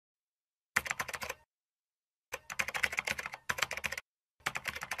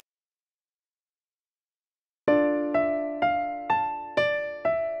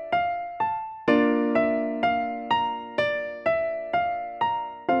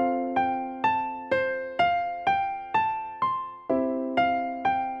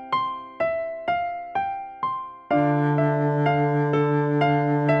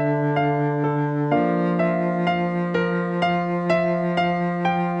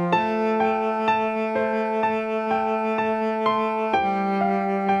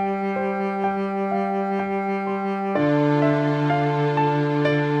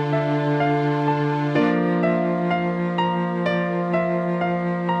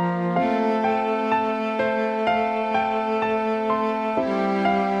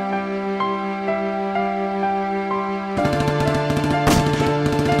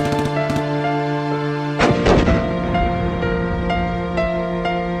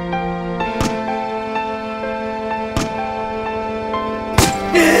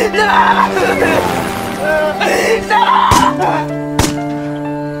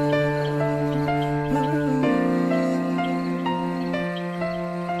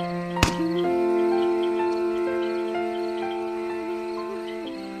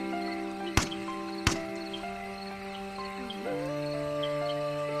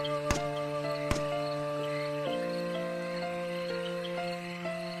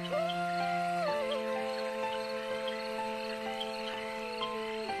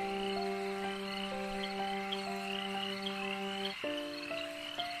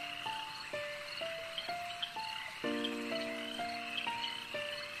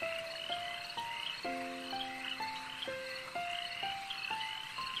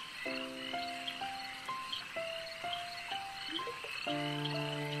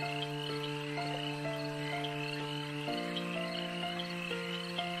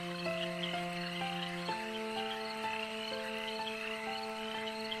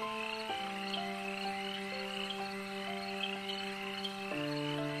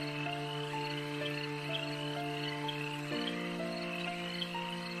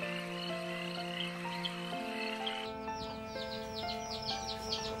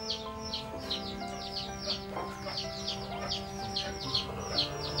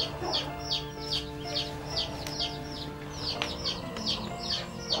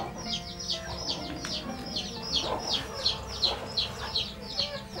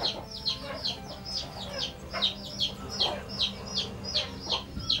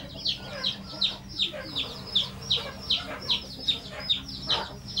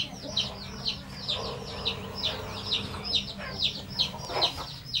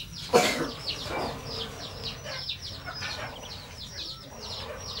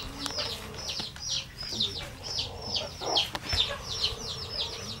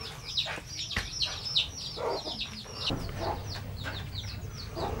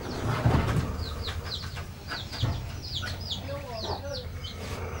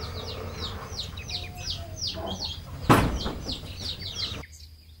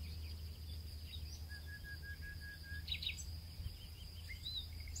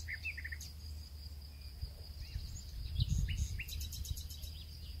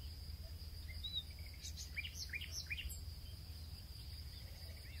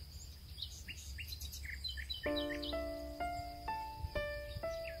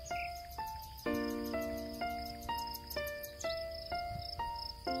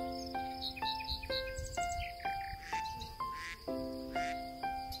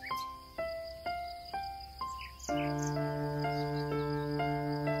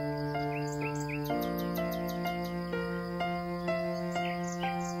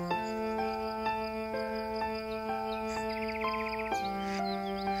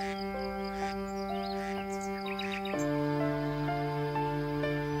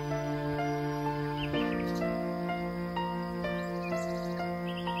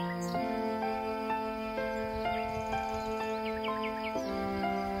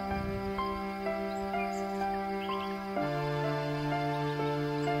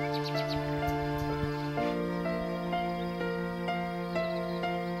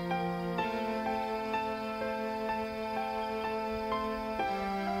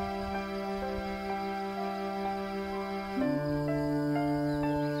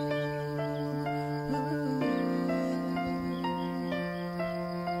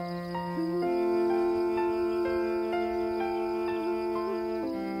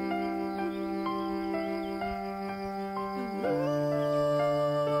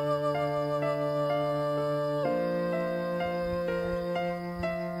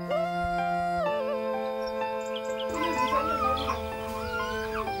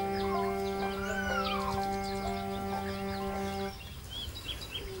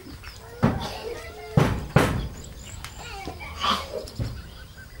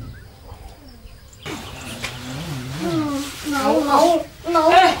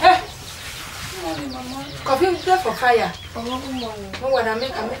Coffee for fire. Oh, what I make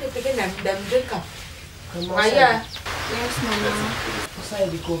it again and them drink up. Yes, Mama.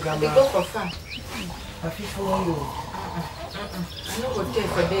 They go for fun. I know what take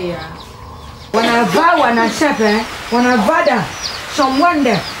for day. When I vow when I shepherd, when I vada, some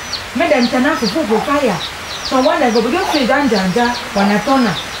wonder, made them turn up for fire. Some wonder go begin to dance when I turn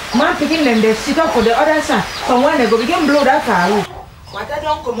up. Man picking them, they sit up for the other side. Some wonder go begin blow that car. What I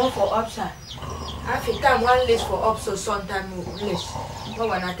don't come up for upside. After time one list for up so sometime list. But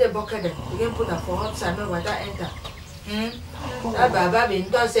when I take bucket, you can put up for upside, no what I enter. That baby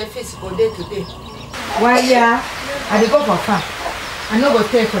does a physical day to day. Why, yeah, I go for fun. I know what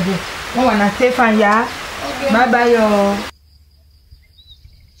take for this. No one I say fun, yeah. Bye bye, yo.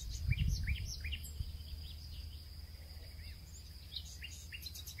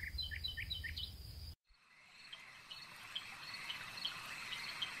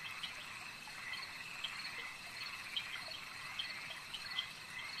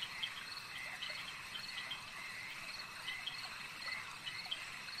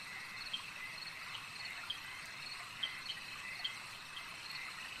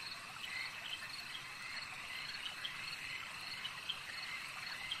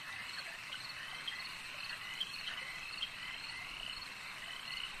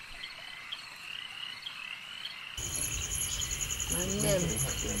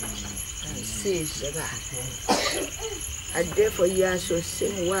 say sugar. I therefore you so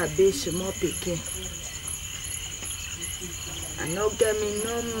same why be small picking. I know get me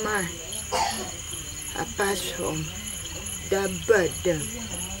no man apart from that bird them.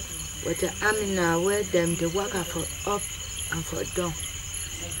 But the Amina wear them the work for up and for down.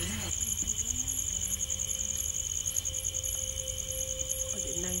 On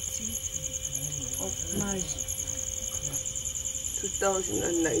the 19th of March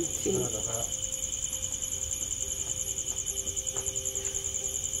 2019,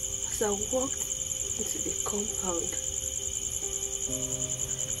 as I walked into the compound,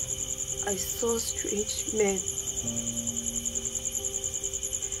 I saw strange men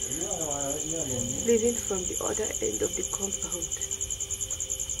living from the other end of the compound.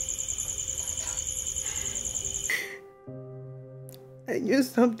 I knew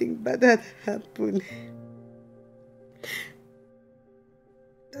something bad had happened.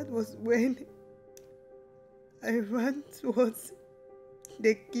 That was when I ran towards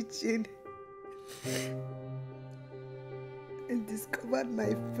the kitchen and discovered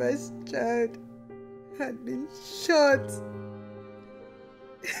my first child had been shot.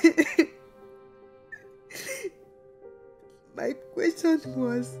 My question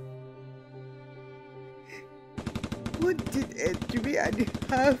was, what did a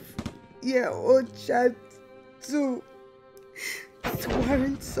 3.5-year-old child do to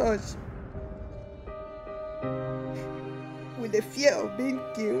warrant such? With the fear of being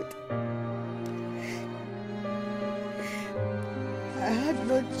killed, I had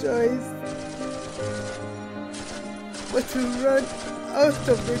no choice but to run out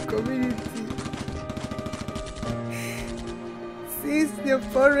of the community, since the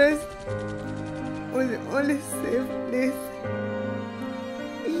forest was the only safe place.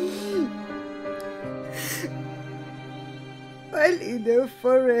 While in the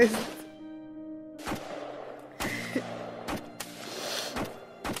forest,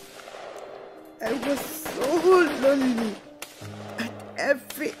 I was so lonely at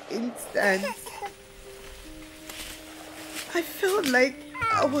every instant. I felt like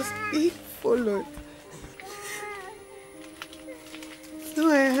I was being followed. So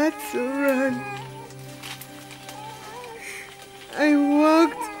I had to run. I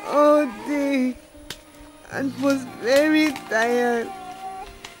walked all day and was very tired.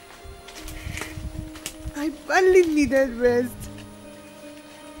 I badly needed rest.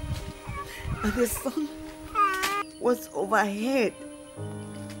 And the sun was overhead.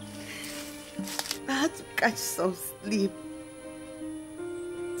 I had to catch some sleep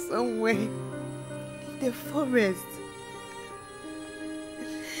somewhere in the forest.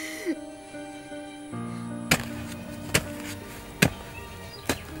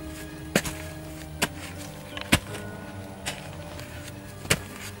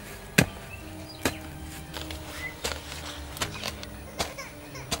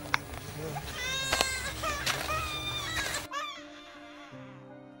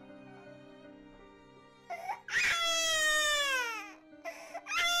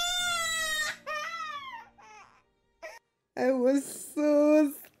 I was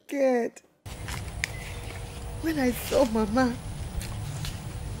so scared when I saw Mama.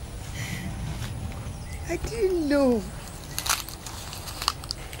 I didn't know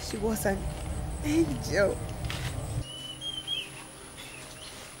she was an angel.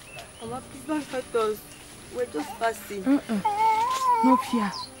 Mama, please don't hurt us. We're just passing. No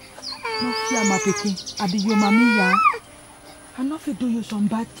fear. No fear, my pikin. I be your mommy, yeah. I'm not going to do you some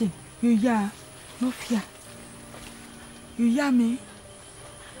bad thing. You, yeah. No fear. You hear me?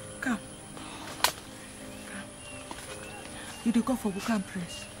 Come. Come. You do go for book and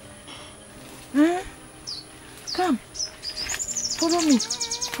press. Huh? Come. Follow me.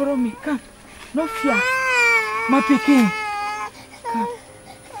 Follow me. Come. No fear. My pikin. Come.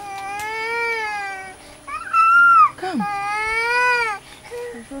 Come.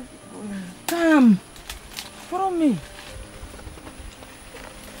 Come. Follow me.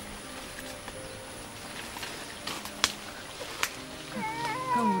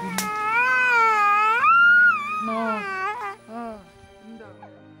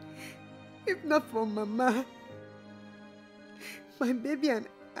 If not for Mama, my baby and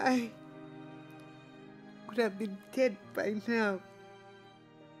I could have been dead by now.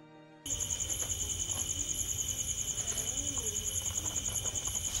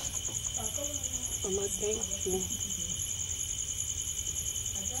 Mama, thank you.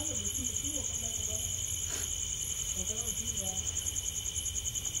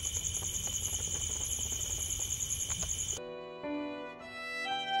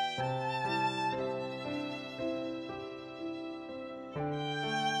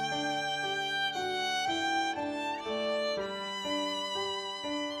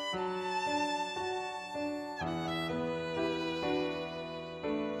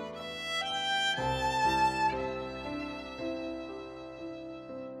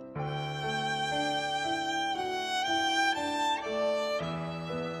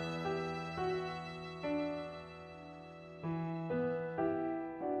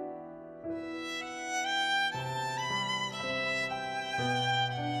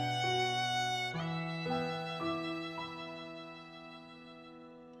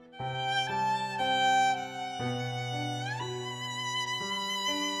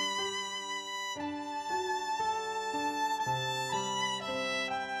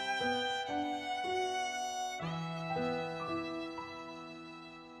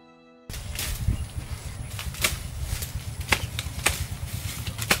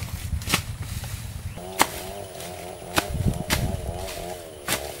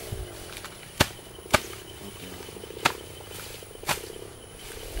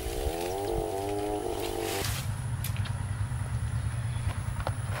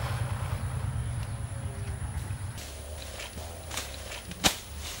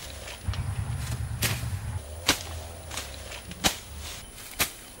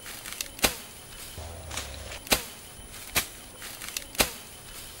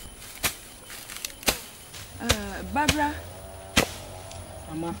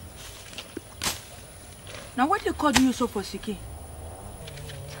 Mama. Now what they call you so for Siki?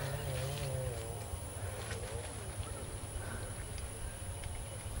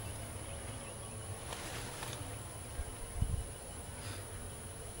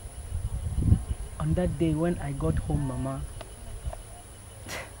 On that day when I got home, Mama,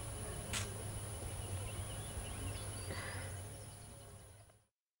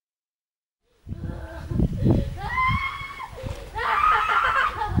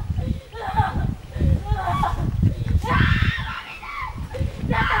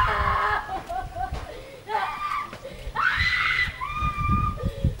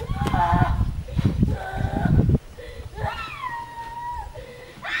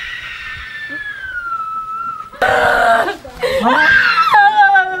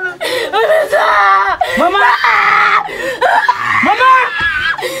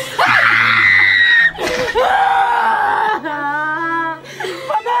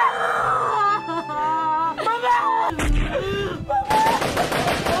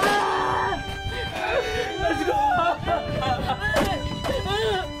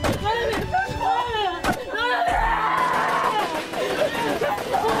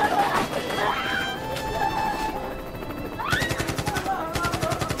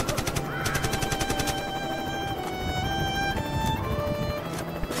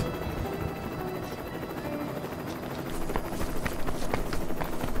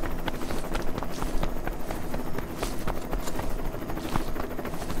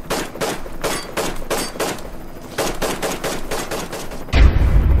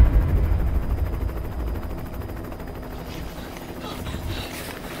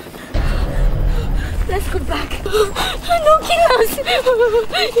 let's go back. Don't kill us.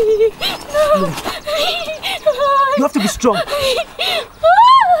 No. you have to be strong.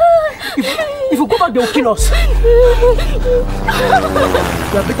 If you go back, they will kill us. You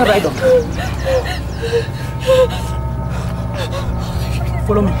are better ride on.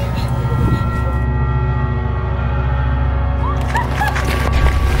 Follow me.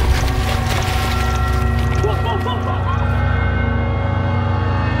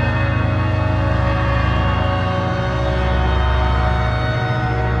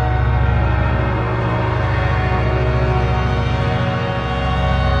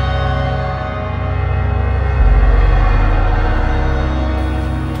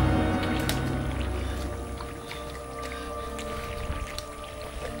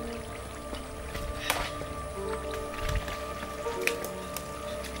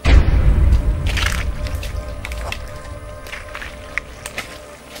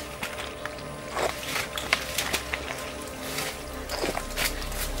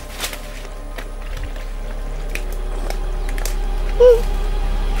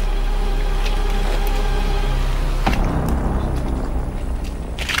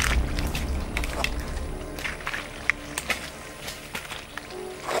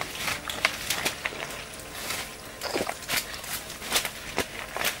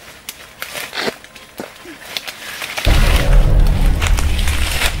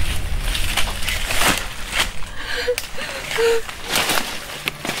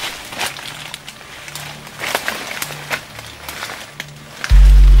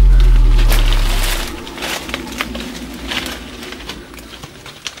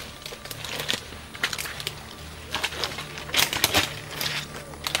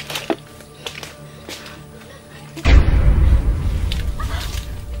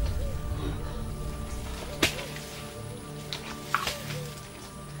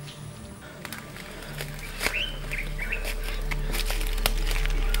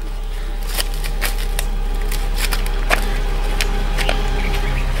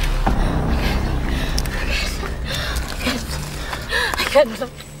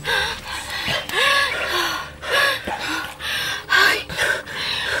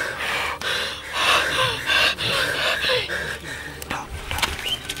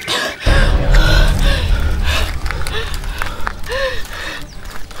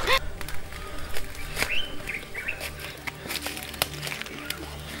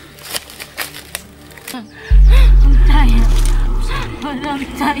 I'm tired. I'm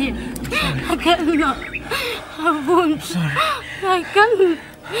tired. I cannot. I won't. Sorry. I can't.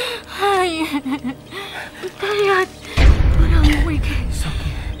 I'm tired. But I'm weak. It's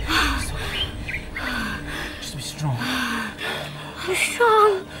okay. It's okay. Just be strong. I'm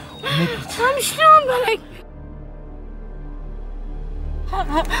strong. Make it. I'm strong, but I...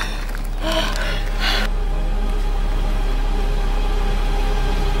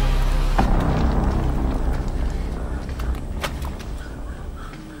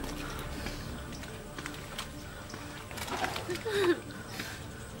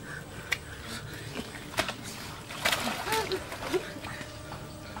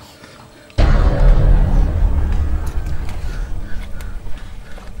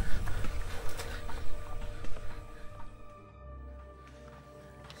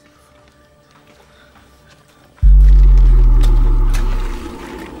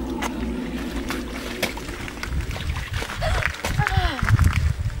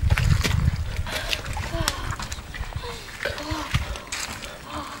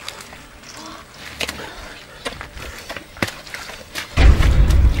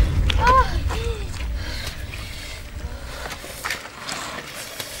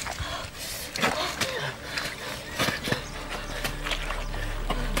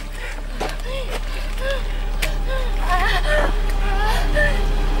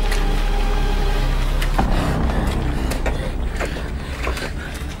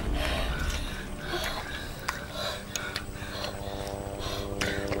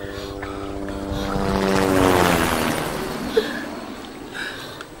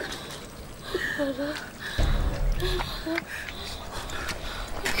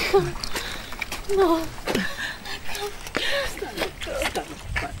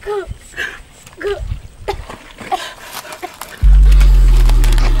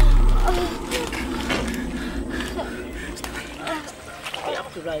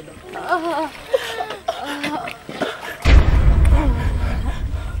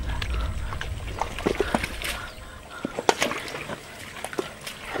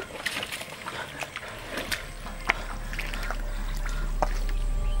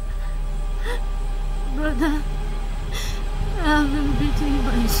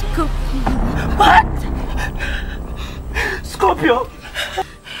 What? Scorpio?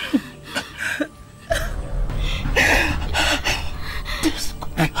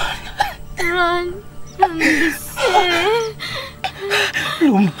 Run from the sea.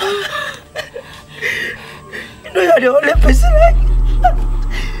 Lum. You know you're the only person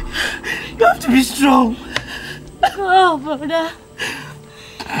you have to be strong. Go, brother.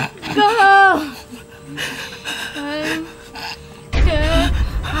 Go. And tell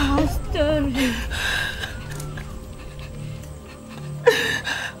our story.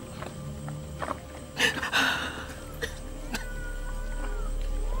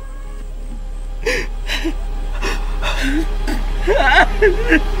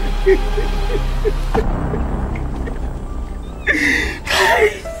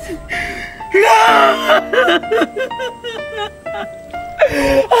 Guys! No!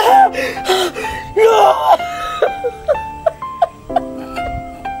 No!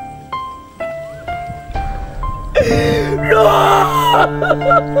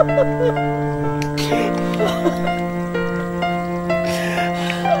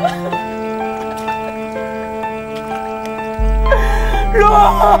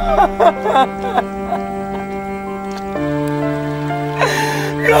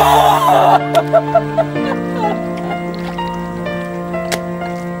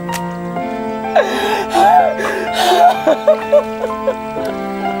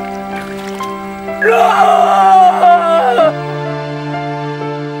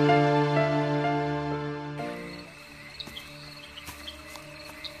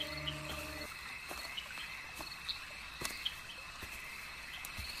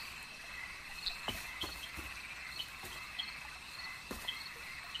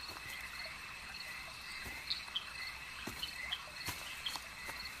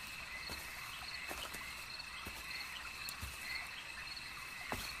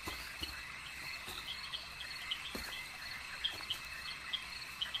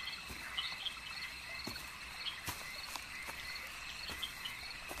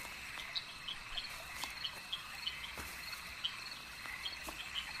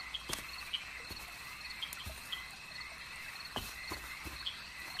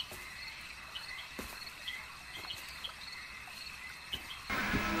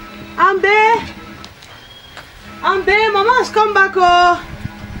 Ambe, Mama's come back, oh.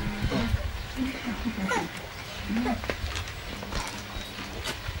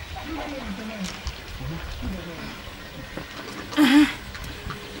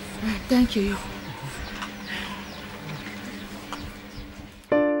 Thank you.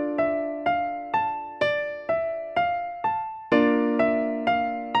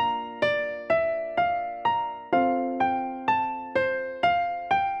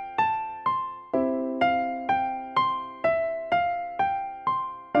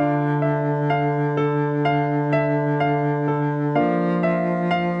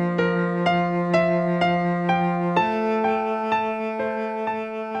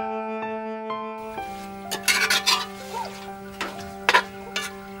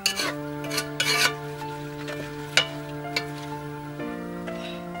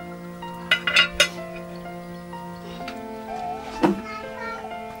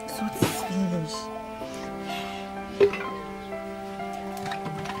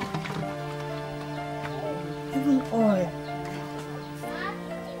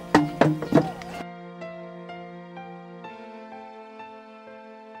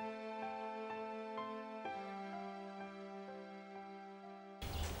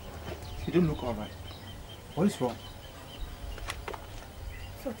 You don't look alright. What is wrong?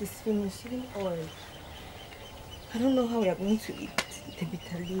 Salt is finished, even oil. I don't know how we are going to eat the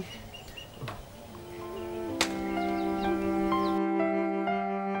bitter leaf.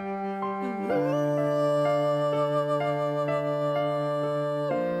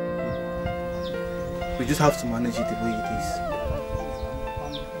 We just have to manage it the way it is.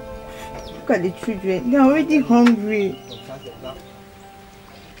 Look at the children, they are already hungry.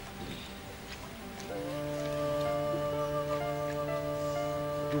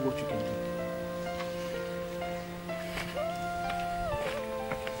 Do what you can do.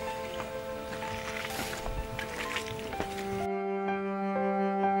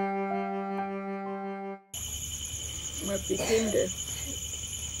 My became there.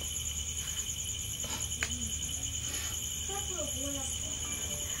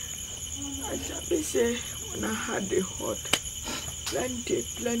 I say when I had the hot,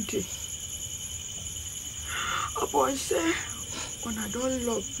 plenty. Upon say when I don't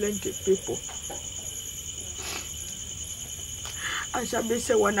love plenty people. I shall be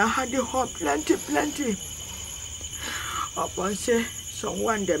say when I had the hot, plenty. Upon say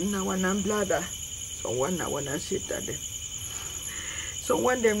Someone them now one and bladder. Someone now one and sit at them.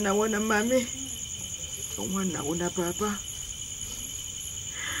 Someone them now one and mammy. Someone now one and papa.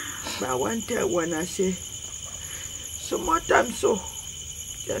 But I want to tell one I say. Some more time so.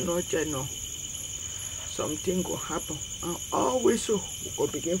 General. Something go happen. And always so we go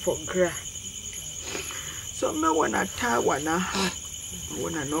begin for cry. So me wanna tie one a heart. I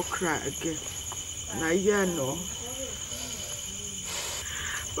wanna not cry again. And I hear no.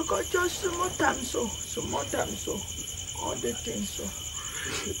 Because just some more time so. All the things so.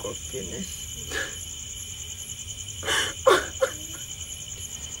 We go finish.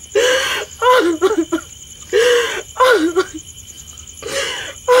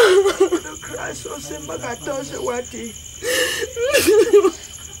 Don't cry so simple. I told you what he.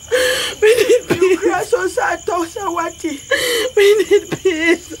 You cry so sad. I told you what he. We need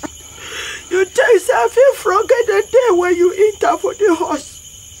peace. You tell yourself you forget the day when you enter for the horse.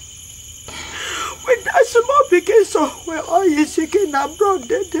 With that small picking so where all you seeking abroad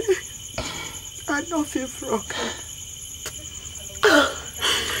the day. I don't feel forget.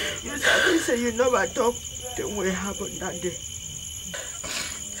 You say you never talk the way it happened that day.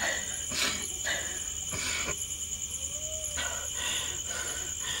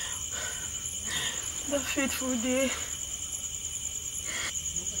 The fateful day.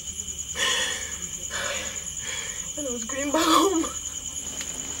 And I was going back home.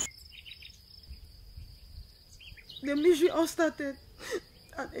 The misery all started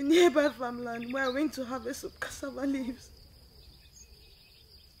at a nearby farmland where I went to harvest some cassava leaves.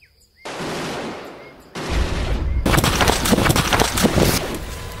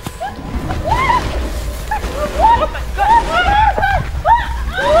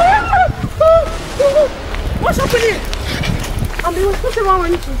 What's happening? What's wrong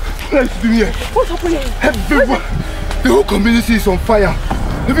with you? Let's do here. What's happening? Everyone, the whole community is on fire.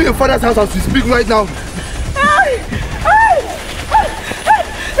 Even your father's house as we speak right now.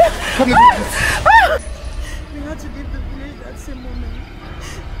 Come on. We had to leave the village at the same moment.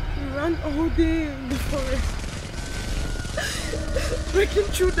 We ran all day in the forest. Breaking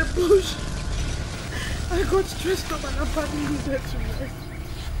through the bush. I got stressed up and I badly needed to rest.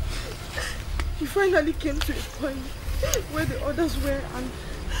 We finally came to a point where the others were and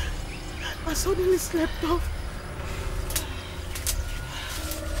I suddenly slept off.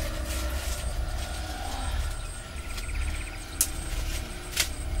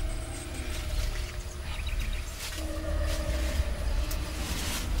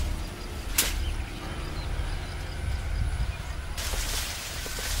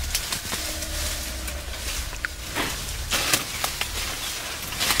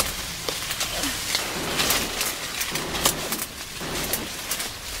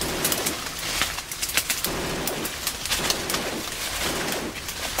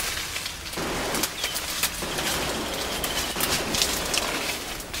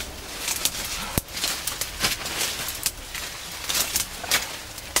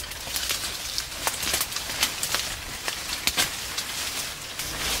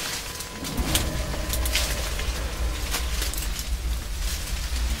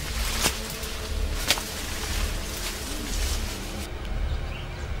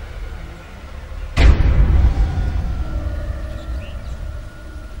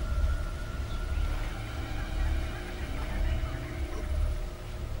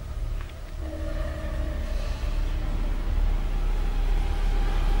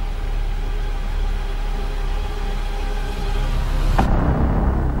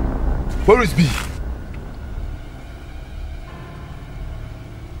 Where is B?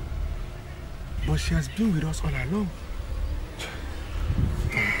 But she has been with us all along.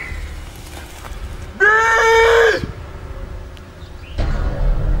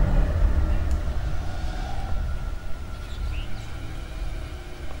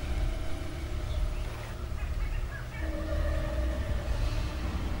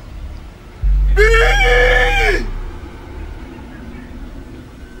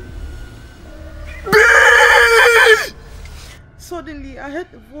 Suddenly, I heard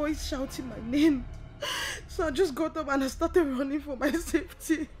a voice shouting my name. So I just got up and I started running for my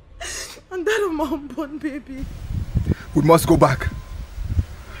safety. And that of my unborn baby. We must go back.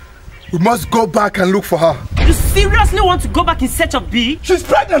 We must go back and look for her. You seriously want to go back in search of B? She's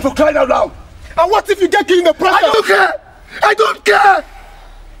pregnant, for crying out loud. And what if you get killed in the process? I don't care! I don't care!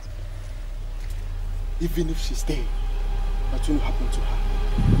 Even if she stays, what will happen to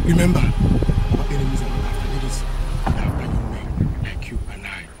her? Remember, our enemies are not after ladies. They're after young men like you and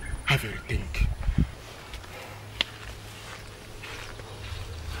I. Have a rethink.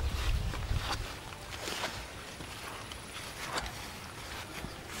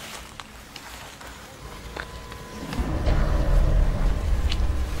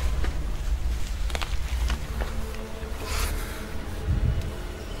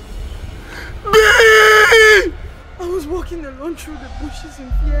 walking alone through the bushes in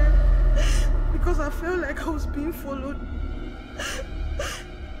fear because I felt like I was being followed.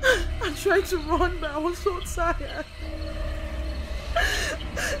 I tried to run, but I was so tired.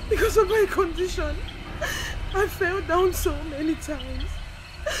 Because of my condition, I fell down so many times.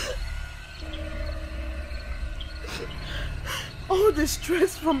 All the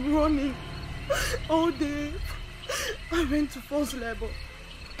stress from running all day, I went to forced labor.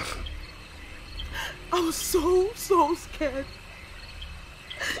 I was so scared.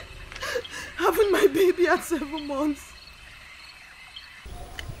 Having my baby at 7 months.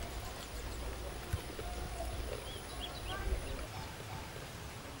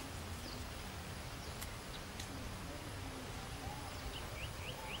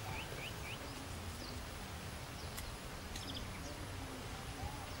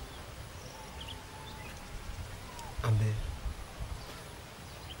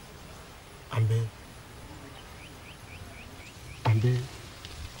 Ambe,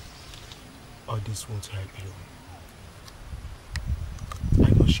 all this won't help you. I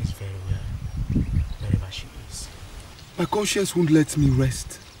know she's very well, wherever she is. My conscience won't let me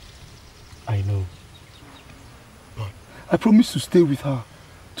rest. I know. But I promise to stay with her,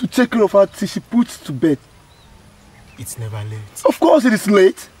 to take care of her till she puts to bed. It's never late. Of course it is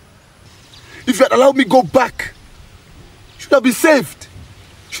late. If you had allowed me go back, you should have been saved.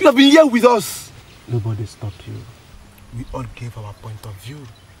 You should have been here with us. Nobody stopped you. We all gave our point of view.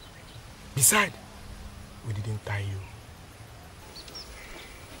 Besides, we didn't tie you.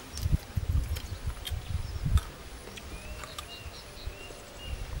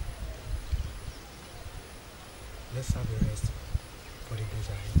 Let's have a rest for the days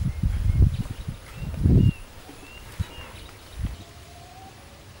ahead.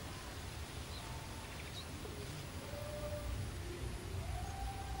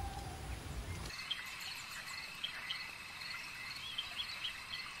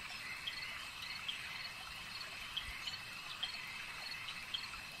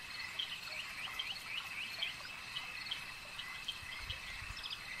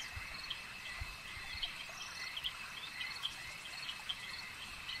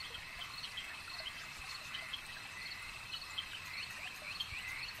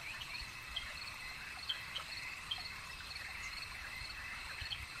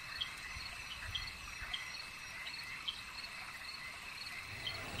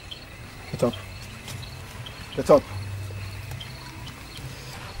 Get up. Get up.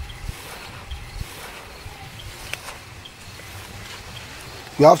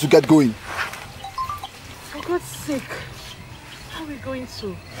 You have to get going. For God's sake, how are we going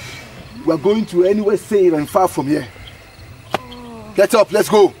to? We are going to anywhere safe and far from here. Oh. Get up, let's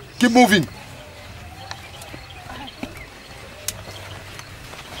go. Keep moving.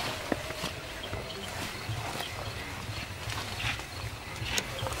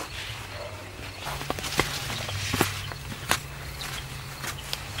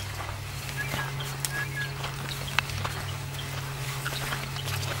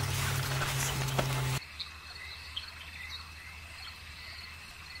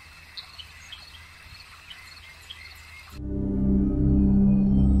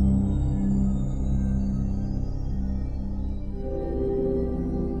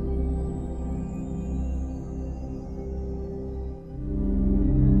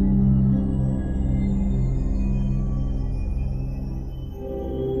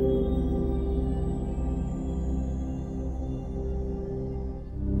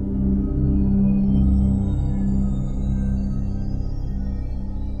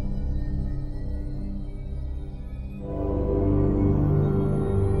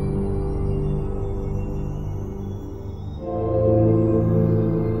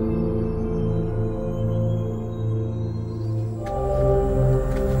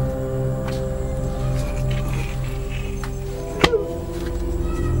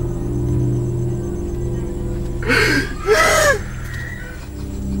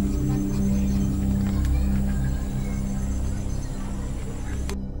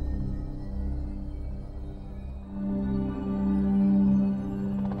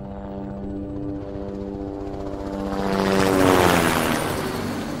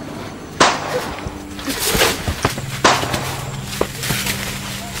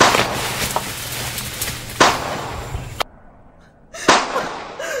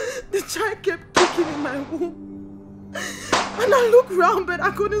 But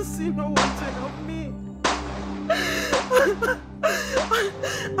I couldn't see no one to help me.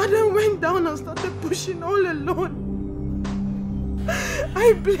 I then went down and started pushing all alone.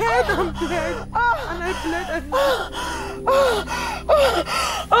 I bled and bled, and I bled and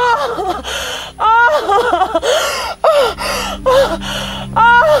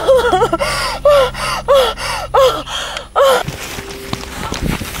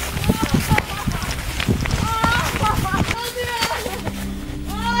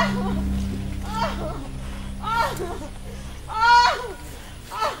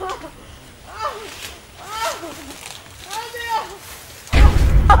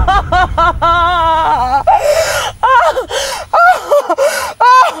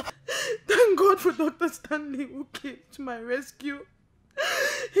Thank God for Dr. Stanley who came to my rescue.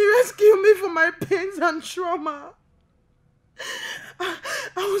 He rescued me from my pains and trauma.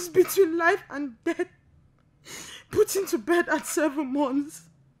 I was between life and death, put into bed at 7 months.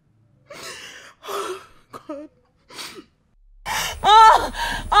 Oh, God.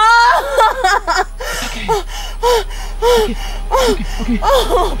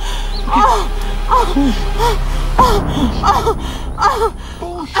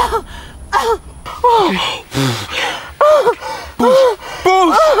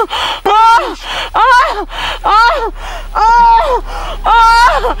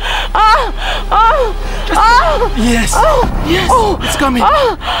 Yes. Yes. It's coming.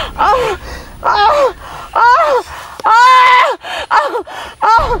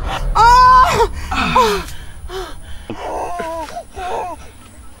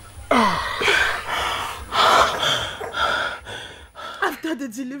 After the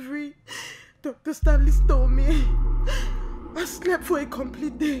delivery, Dr. Stanley told me I slept for a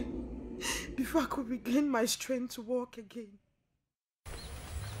complete day before I could regain my strength to walk again.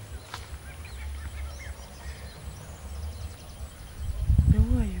 Now,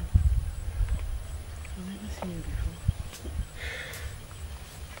 who are you? I've never seen you before.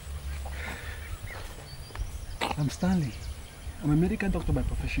 I'm Stanley. I'm a medical doctor by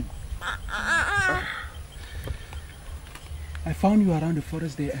profession. I found you around the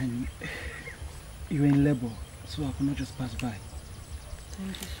forest there and you were in labor, so I could not just pass by.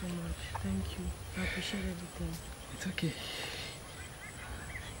 Thank you so much. Thank you. I appreciate everything. It's okay.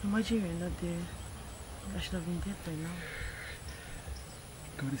 Imagine you're not there. I should have been dead by now.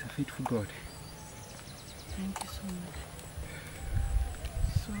 God is a faithful God. Thank you so much.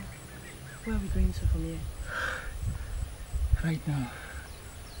 So, where are we going to from here? Right now,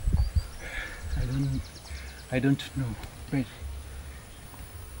 I don't know,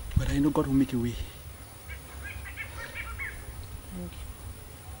 but I know God will make a way. Thank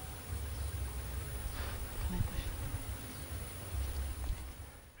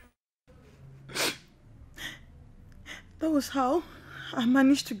you. That was how I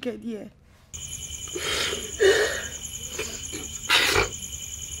managed to get here.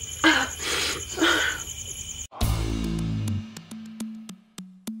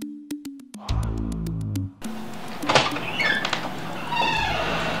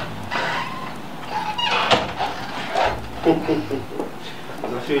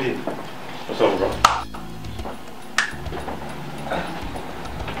 How's it feeling? What's up, bro?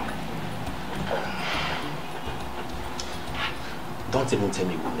 Don't even tell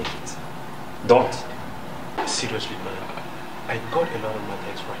me we'll make it. Don't. Seriously, man. I got a lot on my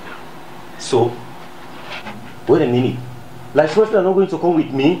legs right now. So? Wait a minute. Like, seriously, you're not going to come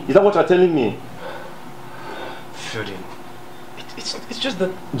with me? Is that what you're telling me? Fielding. It's just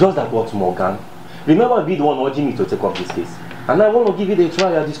that... Just that what, Morgan? Remember, I'll be the one urging me to take up this case. And I want to give it a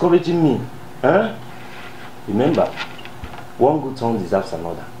try. You're discouraging me. Huh? Remember, one good turn deserves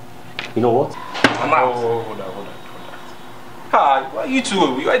another. You know what? I'm out. Oh, hold on. Hi, why you two?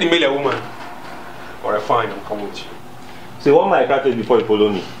 You are the male woman. Alright, fine, I'm coming with you. So you want my cartridge before you follow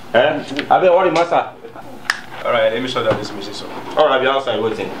me? Eh? I bet worry, master. Alright, let me show that this missing so. Alright, I'll be outside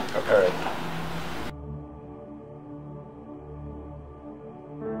waiting. Okay. Alright.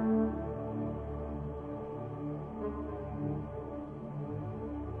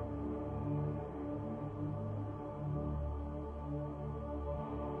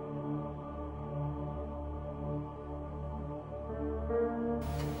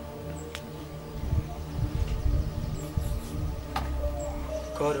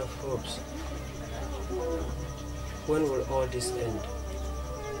 God of hopes, when will all this end?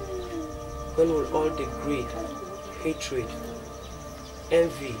 When will all the greed, hatred,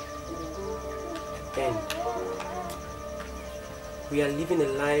 envy end? We are living a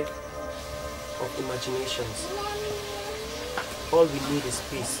life of imaginations. All we need is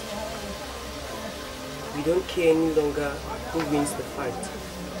peace. We don't care any longer who wins the fight.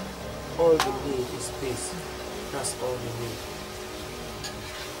 All we need is peace. That's all we need.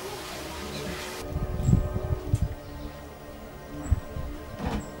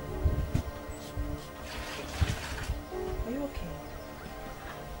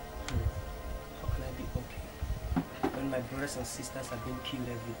 brothers and sisters are being killed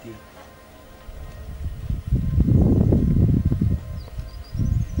every day.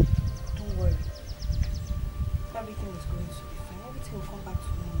 Don't worry. Everything is going to be fine. Everything will come back to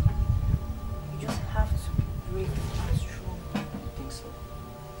normal. You just have to be brave and strong. I think so.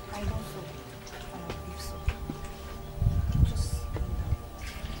 I know so. I believe so. Just calm down.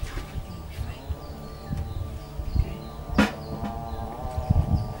 Everything will be fine. Okay?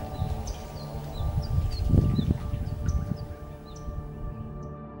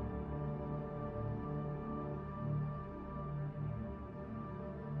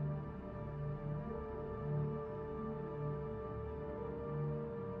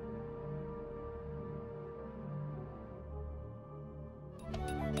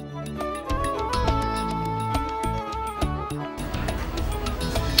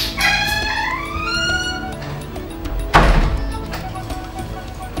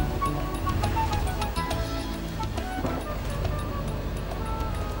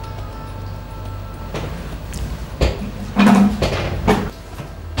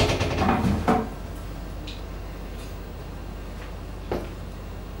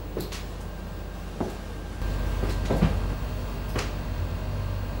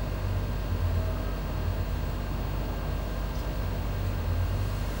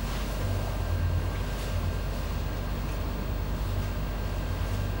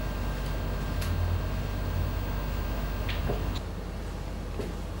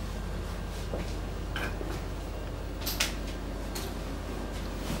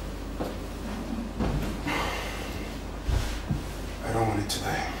 I don't want it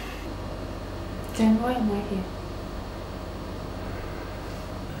today. Then why am I here?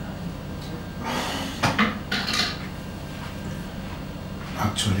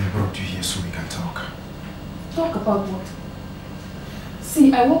 Actually, I brought you here so we can talk. Talk about what?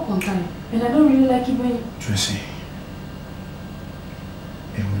 See, I work on time, and I don't really like it when... Tracy,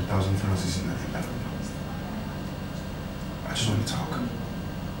 even 1,000 francs isn't nothing. I just want to talk.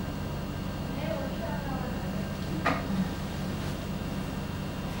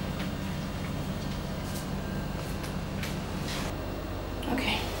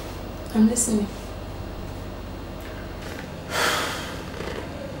 Okay, I'm listening.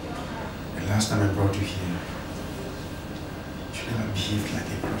 The last time I brought you here, you never behaved like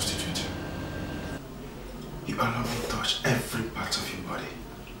a prostitute. You allowed me to touch every part of your body.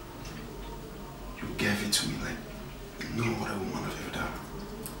 You gave it to me like no other woman I've ever done.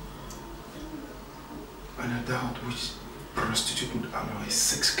 And I doubt which prostitute would allow a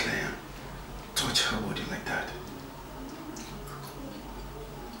sex client to touch her body like that.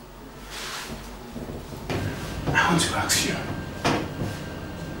 I want to ask you,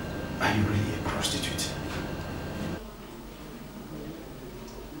 are you really a prostitute?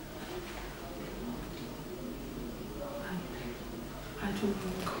 I don't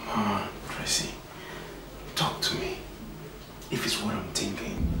know. Come on, Tracy. Talk to me. If it's what I'm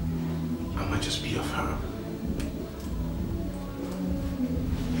thinking, I might just be of her.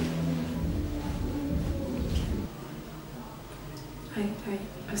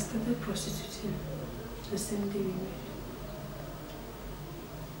 I started prostituting the same day we met.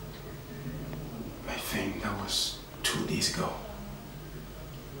 I think that was 2 days ago.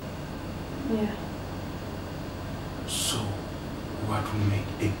 Yeah. So, what would make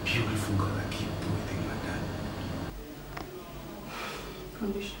a beautiful girl like you do a thing like that?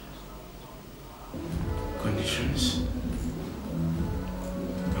 Conditions. Conditions?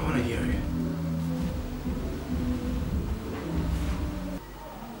 I want to hear it.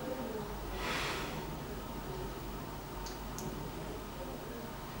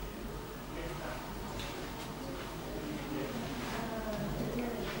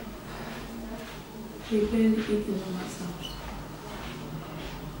 We barely eat in the house.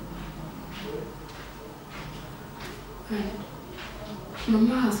 And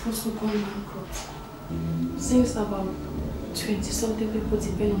Mama has also gone bankrupt. Since about 20-something people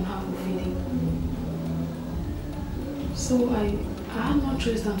depend on her for feeding. So I had no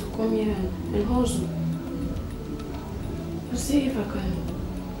choice than to come here and hustle. To see if I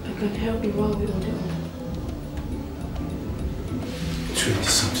can help in one way or the other.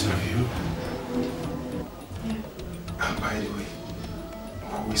 20-something of you? Yeah. And by the way,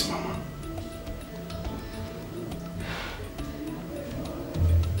 who is Mama?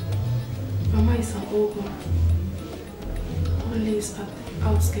 Mama is an old woman who lives at the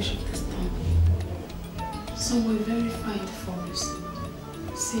outskirts of this town. Somewhere very far in the forest.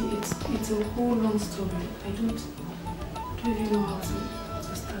 See, it's a whole long story. I don't even know how to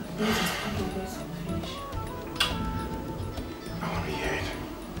start. Where to start or where to finish. I want to hear it.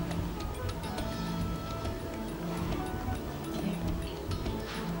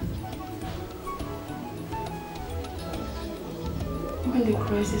 when the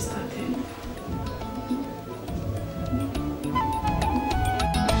crisis started.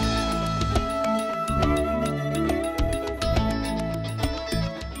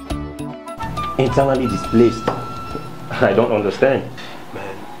 Internally displaced. I don't understand.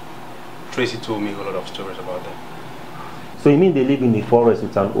 Man, Tracy told me a lot of stories about them. So you mean they live in the forest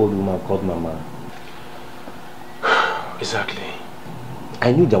with an old woman called Mama? Exactly.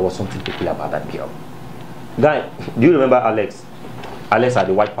 I knew there was something peculiar about that girl. Guy, do you remember Alex? Alex at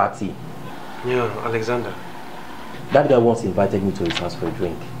the white party. Yeah, Alexander. That guy once invited me to his house for a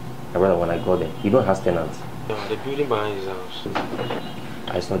drink. I rather when I got there. He don't have tenants. Yeah, the building behind his house.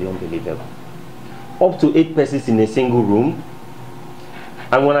 I saw the unbelievable. Up to 8 persons in a single room.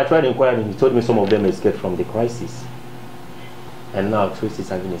 And when I tried inquiring, he told me some of them escaped from the crisis. And now Tracy is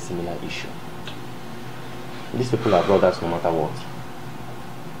having a similar issue. These people are brothers no matter what.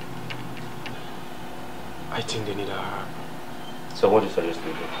 I think they need our help. So what do you suggest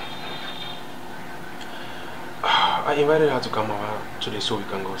we do? I invited her to come over today so we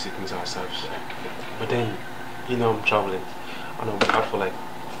can go see things ourselves. But then, you know, I'm traveling and I'll be out for like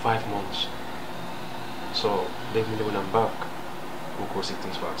 5 months. So definitely when I'm back, we'll go see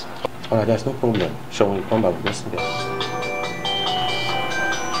things for ourselves. Alright, there's no problem. Sure, when you come back, we'll see them.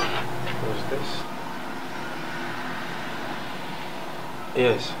 What's this?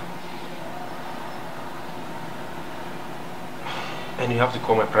 Yes. And you have to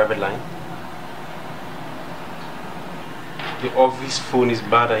call my private line? The office phone is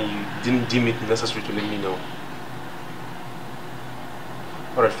bad and you didn't deem it necessary to let me know.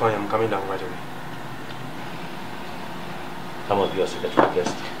 Alright, fine, I'm coming down right away. I must be your secretary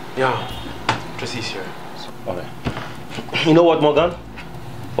guest. Yeah, Tracy's here. Alright. You know what, Morgan?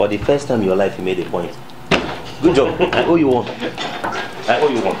 For the first time in your life, you made a point. Good job. I owe you one. I owe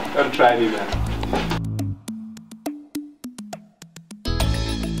you one. Don't try me, man.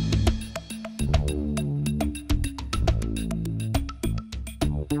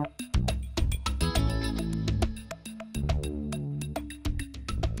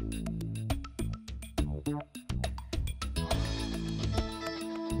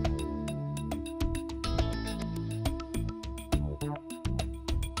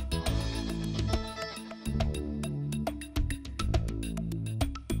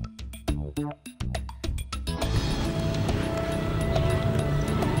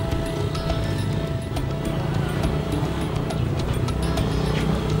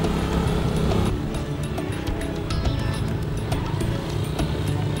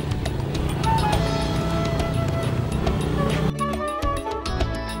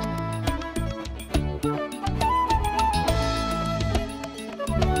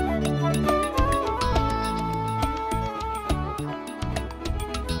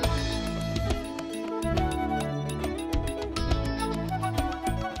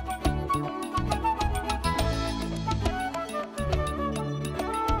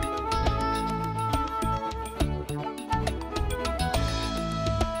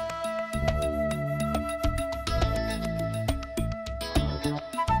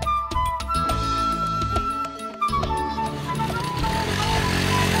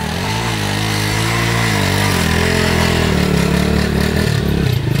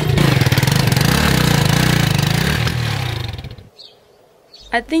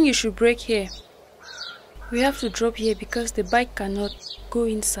 I think you should break here. We have to drop here because the bike cannot go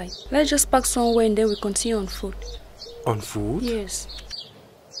inside. Let's just park somewhere and then we continue on foot. On foot? Yes.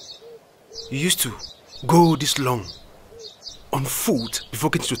 You used to go this long on foot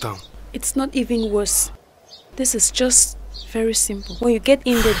before getting to town. It's not even worse. This is just very simple. When you get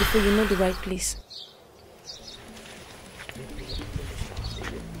in there before you know the right place.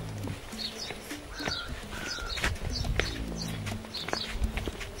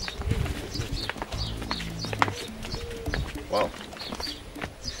 Wow.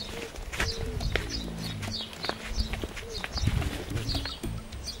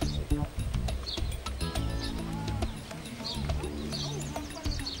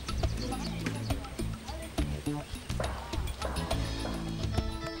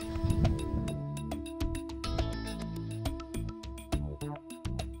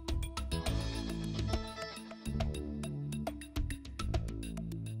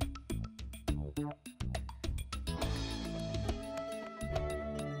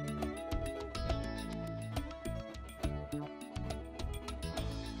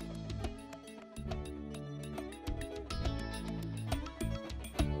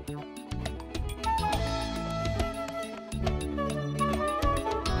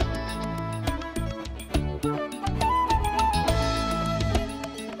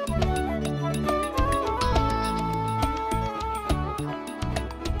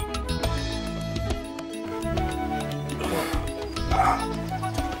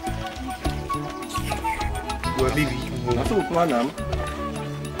 to plan them.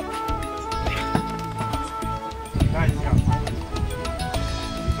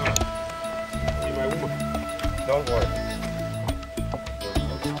 You're my woman. Don't worry.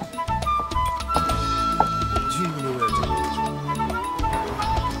 Do you even know where to go?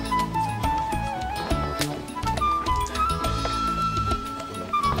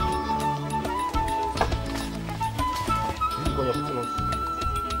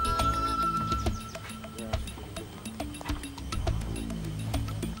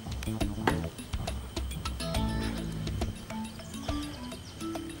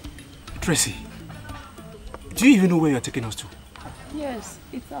 Tracy, do you even know where you're taking us to? Yes,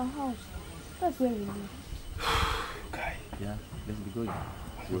 it's our house. That's where we live. Guy. Yeah, let's be going.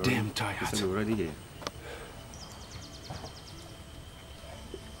 I'm damn tired. Listen, we're already here.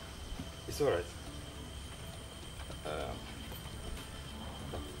 It's alright.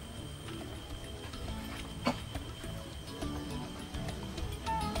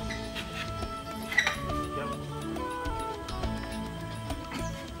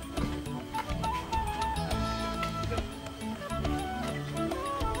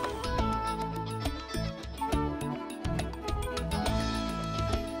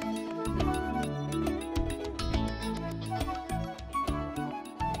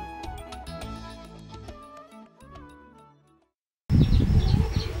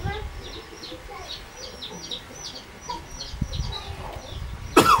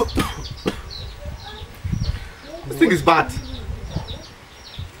 This thing is bad.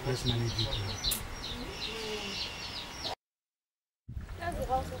 Let's manage it.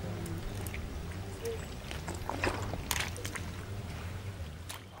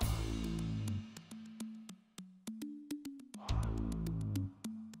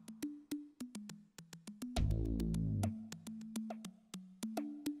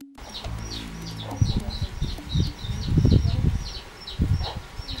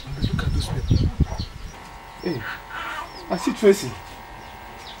 Look at those people. Hey, I see Tracy.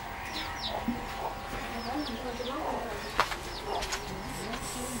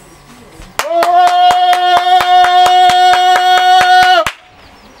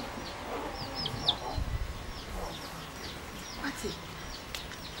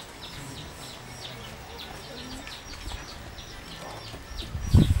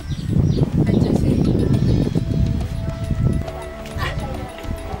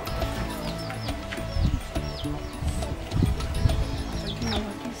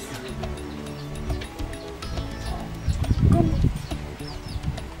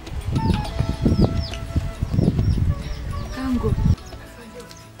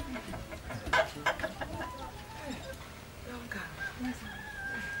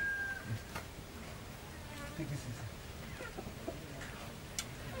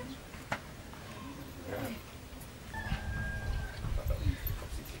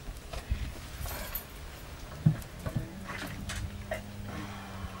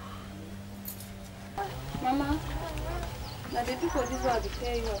 Mama, now the people this will be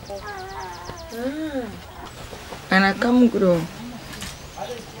paying your cost. And I come grow.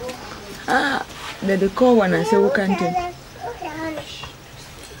 They call when I say who can't take.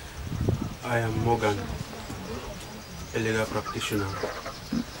 I am Morgan, a legal practitioner.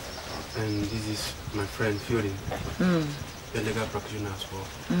 And this is my friend Fury, a legal practitioner as well.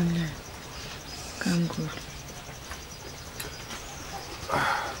 Come good.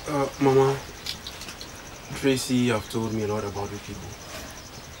 Mama, Tracy have told me a lot about the people.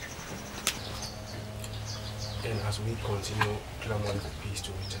 And as we continue clamoring for peace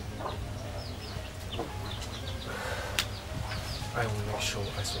to return, I will make sure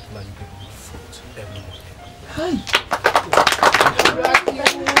I supply you people with food every morning.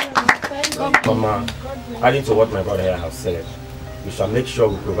 Mama, adding to what my brother here has said, we shall make sure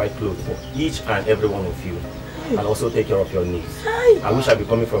we provide clothes for each and every one of you, and also take care of your needs. And we shall be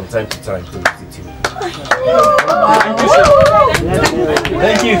coming from time to time to visit you.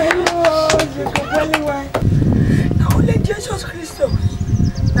 Thank you. Now only Jesus Christ.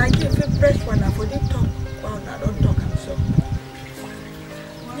 Now give a fresh one for the talk. Well, I don't talk and so.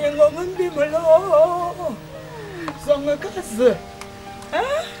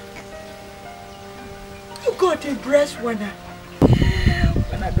 You got a breast one.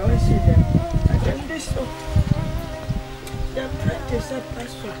 When I don't see them, I tell this so. They're practice at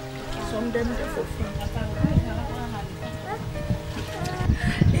pastor. Some of them they for fun.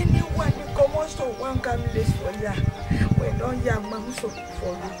 Anyone who comes to one can list for ya. We don't young man so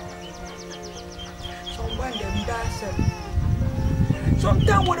for you. Someone them dance.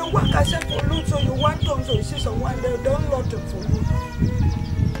 Sometimes when you work as for loot, so you want to, so you see someone they don't lot for you.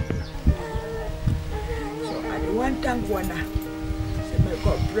 So I one thank Wana. Say may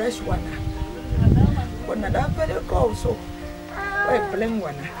God bless Wana. Wana that very go so. I blame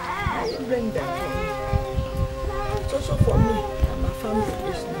Wana. I bring them for me. It's also for me and my family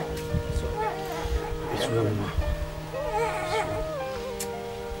is not. So it's well, Mama.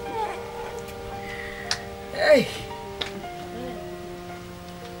 Hey.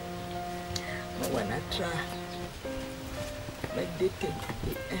 I wanna try. Like they take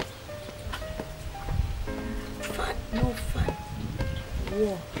the end. Fat, no fun.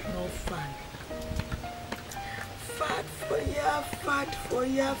 War, no fun. Fat for ya, fat for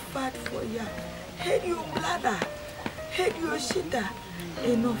ya, fat for ya. Hate your bladder, hate your shitter.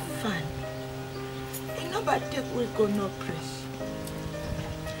 Ain't no fun. Ain't nobody take we go no press.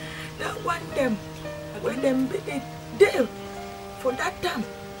 That one them, when them be there for that time,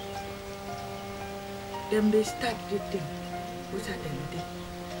 them they start the thing. What are them did?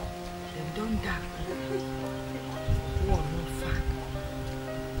 Them don't die. War no fun.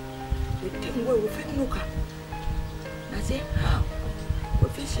 The thing where we fit look up. I say, how? We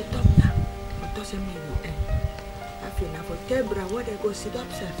fit sit up now. We doesn't mean we end. I feel now for Tebra where they go sit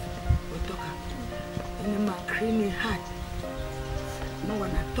up self. We talk up. And the man creamy hat. No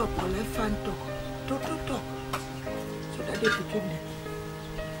one at top or left fan talk. Talk. So that they begin them.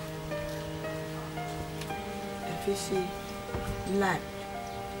 If you see life,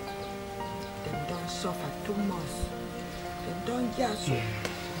 them don't suffer too much. Them don't just